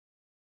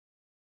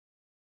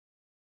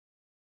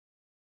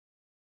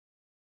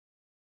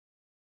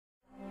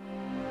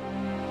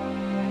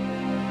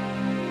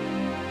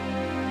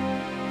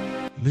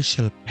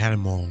Michel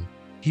Peyramaure.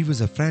 He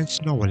was a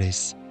French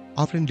novelist,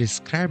 often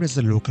described as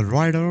a local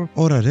writer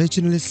or a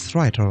regionalist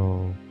writer,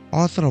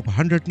 author of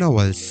 100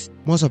 novels,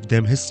 most of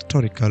them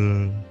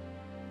historical.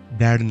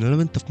 Died on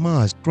 11th of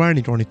March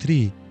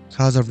 2023.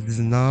 Cause of this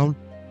noun,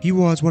 he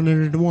was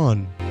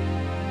 101.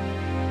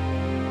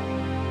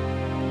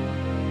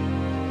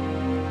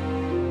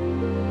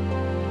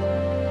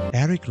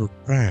 Erik Rud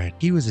Brandt.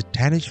 He was a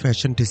Danish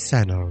fashion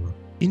designer.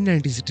 In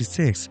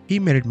 1966, he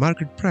married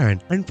Margaret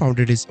Brandt and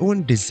founded his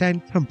own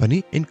design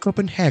company in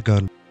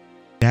Copenhagen.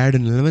 Died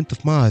on 11th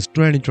of March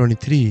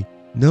 2023.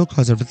 No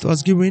cause of death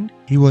was given.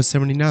 He was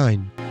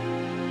 79.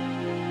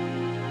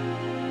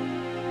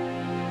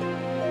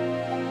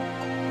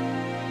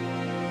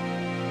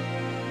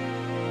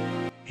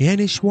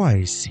 Janusz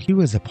Weiss. He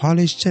was a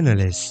Polish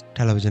journalist,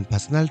 television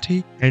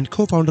personality, and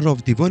co-founder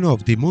of one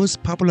of the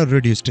most popular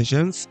radio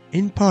stations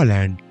in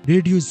Poland,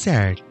 Radio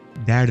Z.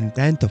 Died on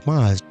 10th of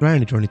March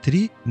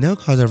 2023. No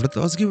cause of death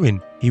was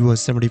given. He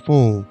was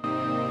 74.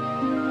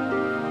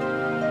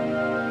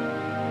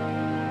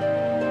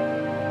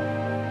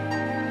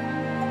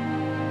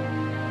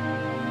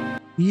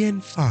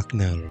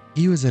 Falconer.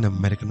 He was an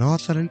American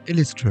author and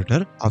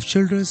illustrator of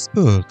children's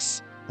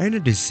books and a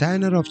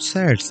designer of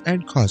sets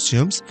and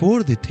costumes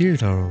for the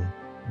theater.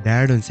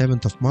 Died on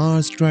 7th of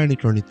March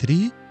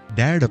 2023.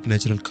 Died of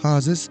natural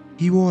causes.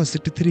 He was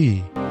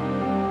 63.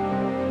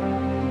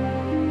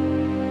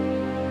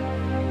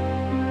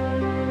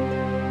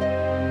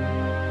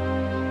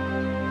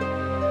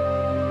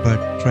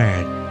 But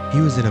Fred,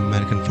 he was an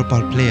American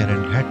football player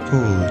and head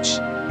coach,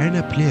 and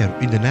a player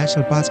in the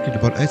National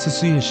Basketball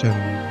Association.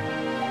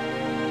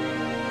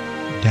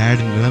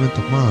 Died on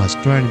 11th of March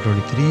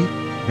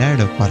 2023. Died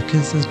of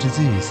Parkinson's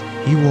disease.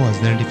 He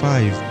was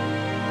 95.